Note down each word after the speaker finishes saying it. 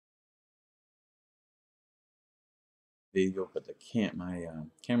video, but my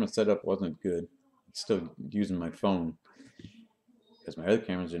camera setup wasn't good. Still using my phone because my other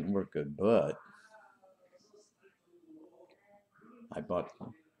cameras didn't work good. But I bought.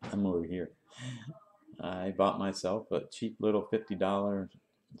 I'm over here. I bought myself a cheap little $50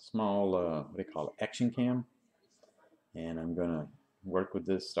 small what do you call it, action cam, and I'm gonna work with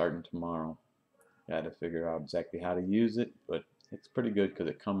this starting tomorrow. Got to figure out exactly how to use it, but it's pretty good because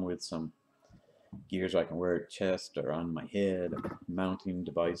it comes with some gears I can wear at chest or on my head, mounting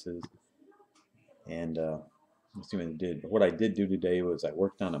devices, and let's see what I did. But what I did do today was I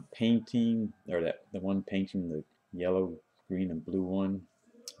worked on a painting, or the one painting, the yellow, green, and blue one,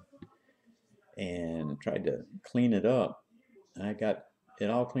 and tried to clean it up. I got it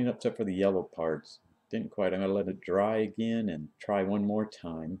all cleaned up except for the yellow parts. Didn't quite. I'm gonna let it dry again and try one more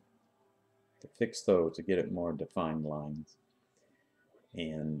time to fix those to get it more defined lines.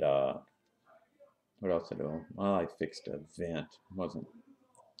 And what else did I do? Well, I fixed a vent. Wasn't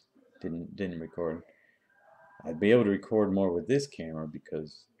didn't record. I'd be able to record more with this camera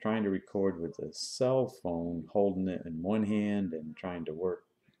because trying to record with a cell phone, holding it in one hand and trying to work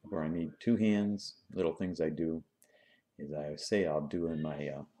where I need two hands, little things I do, is I say I'll do in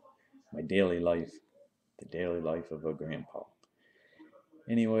my daily life, the daily life of a grandpa.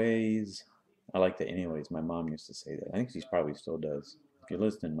 Anyways, I like that. Anyways, my mom used to say that. I think she probably still does. If you're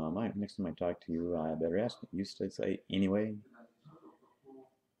listening, Mom, next time I talk to you, I better ask you. You used to say anyway.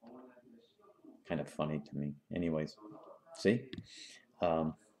 Kind of funny to me. Anyways, see,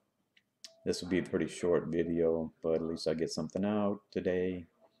 um, this will be a pretty short video, but at least I get something out today.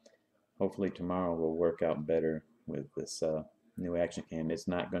 Hopefully tomorrow will work out better with this new action cam. It's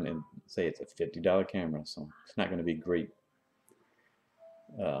not going to say it's a $50 camera, so it's not going to be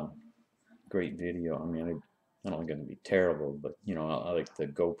uh, great video. I mean, I don't going to be terrible, but you know, I like the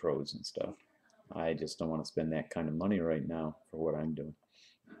GoPros and stuff. I just don't want to spend that kind of money right now for what I'm doing.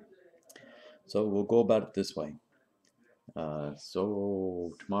 So we'll go about it this way.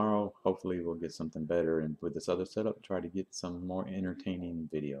 So tomorrow, hopefully, we'll get something better, and with this other setup, try to get some more entertaining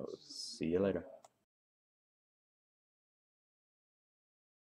videos. See you later.